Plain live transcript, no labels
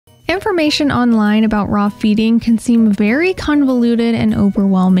Information online about raw feeding can seem very convoluted and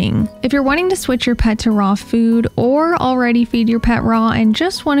overwhelming. If you're wanting to switch your pet to raw food or already feed your pet raw and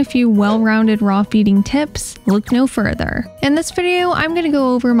just want a few well-rounded raw feeding tips, look no further. In this video, I'm going to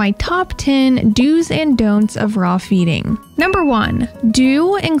go over my top 10 do's and don'ts of raw feeding. Number 1.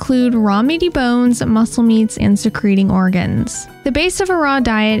 Do include raw meaty bones, muscle meats, and secreting organs. The base of a raw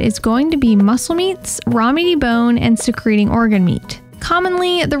diet is going to be muscle meats, raw meaty bone, and secreting organ meat.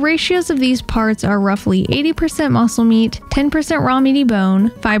 Commonly, the ratios of these parts are roughly 80% muscle meat, 10% raw meaty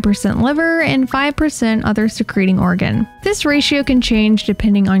bone, 5% liver, and 5% other secreting organ. This ratio can change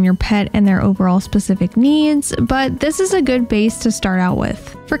depending on your pet and their overall specific needs, but this is a good base to start out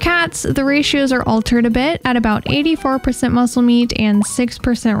with. For cats, the ratios are altered a bit at about 84% muscle meat and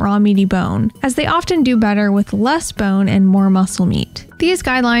 6% raw meaty bone, as they often do better with less bone and more muscle meat. These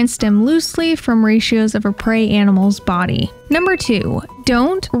guidelines stem loosely from ratios of a prey animal's body. Number 2.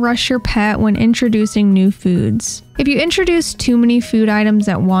 Don't rush your pet when introducing new foods. If you introduce too many food items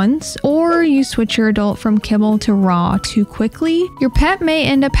at once, or you switch your adult from kibble to raw too quickly, your pet may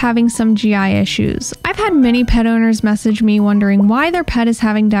end up having some GI issues. I've had many pet owners message me wondering why their pet is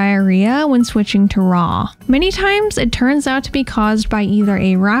having diarrhea when switching to raw. Many times it turns out to be caused by either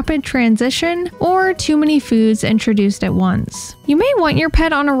a rapid transition or too many foods introduced at once. You may want your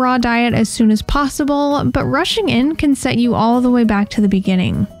pet on a raw diet as soon as possible, but rushing in can set you all the way back to the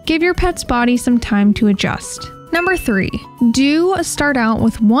beginning. Give your pet's body some time to adjust. Number 3. Do start out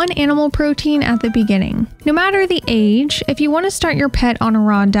with one animal protein at the beginning. No matter the age, if you want to start your pet on a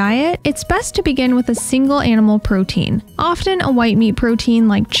raw diet, it's best to begin with a single animal protein, often a white meat protein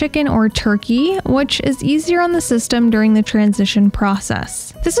like chicken or turkey, which is easier on the system during the transition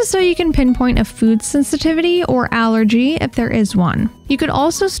process. This is so you can pinpoint a food sensitivity or allergy if there is one. You could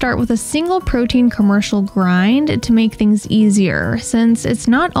also start with a single protein commercial grind to make things easier, since it's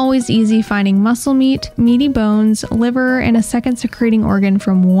not always easy finding muscle meat, meaty bones, liver, and a second secreting organ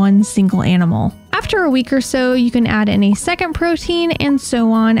from one single animal. After a week or so, you can add in a second protein and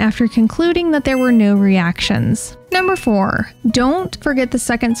so on after concluding that there were no reactions. Number 4. Don't forget the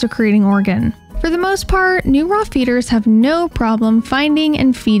second secreting organ. For the most part, new raw feeders have no problem finding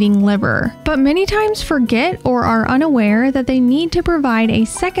and feeding liver, but many times forget or are unaware that they need to provide a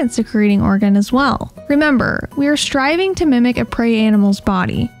second secreting organ as well. Remember, we are striving to mimic a prey animal's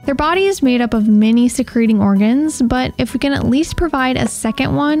body. Their body is made up of many secreting organs, but if we can at least provide a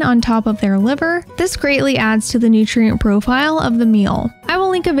second one on top of their liver, this greatly adds to the nutrient profile of the meal. I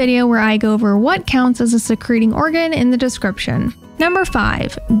will link a video where I go over what counts as a secreting organ in the description. Number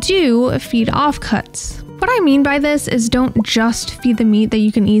 5. Do feed offcuts. What I mean by this is don't just feed the meat that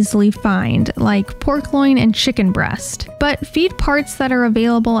you can easily find, like pork loin and chicken breast, but feed parts that are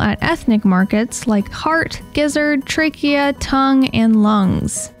available at ethnic markets like heart, gizzard, trachea, tongue, and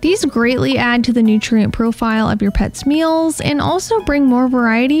lungs. These greatly add to the nutrient profile of your pet's meals and also bring more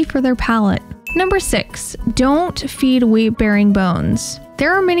variety for their palate. Number 6. Don't feed weight-bearing bones.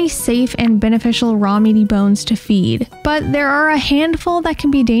 There are many safe and beneficial raw meaty bones to feed, but there are a handful that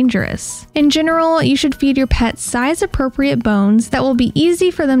can be dangerous. In general, you should feed your pet size-appropriate bones that will be easy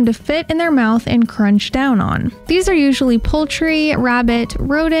for them to fit in their mouth and crunch down on. These are usually poultry, rabbit,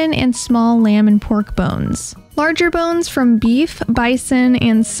 rodent, and small lamb and pork bones. Larger bones from beef, bison,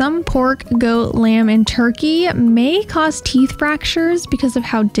 and some pork, goat, lamb, and turkey may cause teeth fractures because of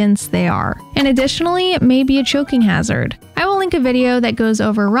how dense they are, and additionally, it may be a choking hazard. I will link a video that goes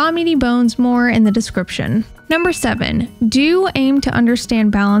over raw meaty bones more in the description. Number 7. Do aim to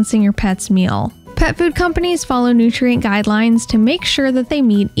understand balancing your pet's meal. Pet food companies follow nutrient guidelines to make sure that they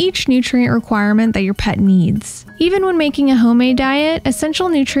meet each nutrient requirement that your pet needs. Even when making a homemade diet, essential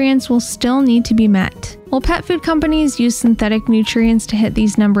nutrients will still need to be met. While pet food companies use synthetic nutrients to hit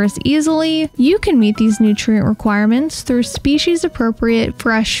these numbers easily, you can meet these nutrient requirements through species-appropriate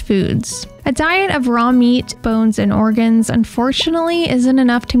fresh foods. A diet of raw meat, bones, and organs unfortunately isn't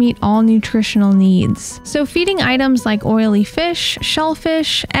enough to meet all nutritional needs. So feeding items like oily fish,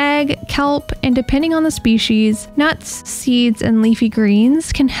 shellfish, egg, kelp, and depending on the species, nuts, seeds, and leafy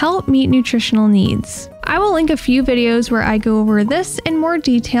greens can help meet nutritional needs. I will link a few videos where I go over this in more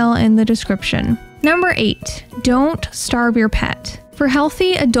detail in the description. Number 8. Don't starve your pet. For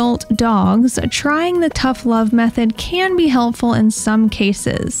healthy adult dogs, trying the tough love method can be helpful in some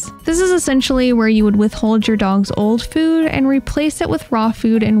cases. This is essentially where you would withhold your dog's old food and replace it with raw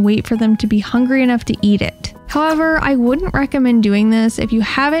food and wait for them to be hungry enough to eat it. However, I wouldn't recommend doing this if you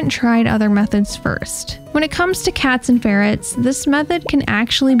haven't tried other methods first. When it comes to cats and ferrets, this method can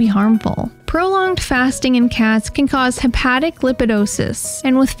actually be harmful. Prolonged fasting in cats can cause hepatic lipidosis,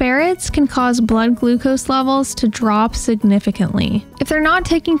 and with ferrets can cause blood glucose levels to drop significantly. If they're not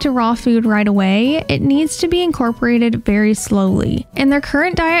taking to raw food right away, it needs to be incorporated very slowly, and their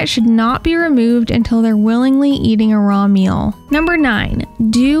current diet should not be removed until they're willingly eating a raw meal. Number 9.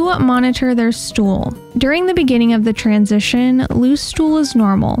 Do monitor their stool. During the beginning of the transition, loose stool is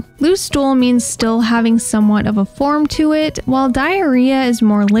normal. Loose stool means still having somewhat of a form to it, while diarrhea is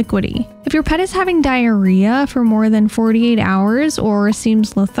more liquidy. If your pet is having diarrhea for more than 48 hours or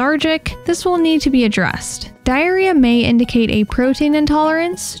seems lethargic, this will need to be addressed. Diarrhea may indicate a protein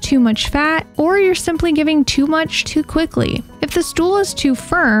intolerance, too much fat, or you're simply giving too much too quickly. If the stool is too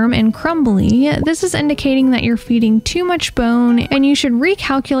firm and crumbly, this is indicating that you're feeding too much bone and you should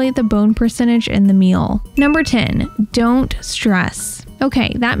recalculate the bone percentage in the meal. Number 10. Don't stress.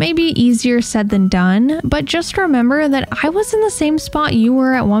 Okay, that may be easier said than done, but just remember that I was in the same spot you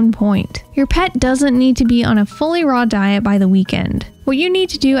were at one point. Your pet doesn't need to be on a fully raw diet by the weekend. What you need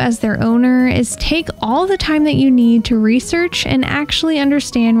to do as their owner is take all the time that you need to research and actually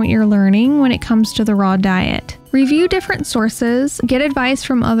understand what you're learning when it comes to the raw diet. Review different sources, get advice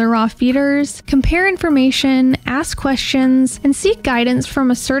from other raw feeders, compare information, ask questions, and seek guidance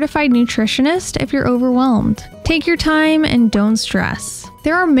from a certified nutritionist if you're overwhelmed. Take your time and don't stress.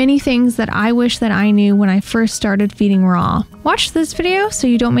 There are many things that I wish that I knew when I first started feeding raw. Watch this video so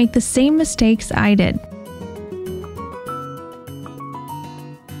you don't make the same mistakes I did.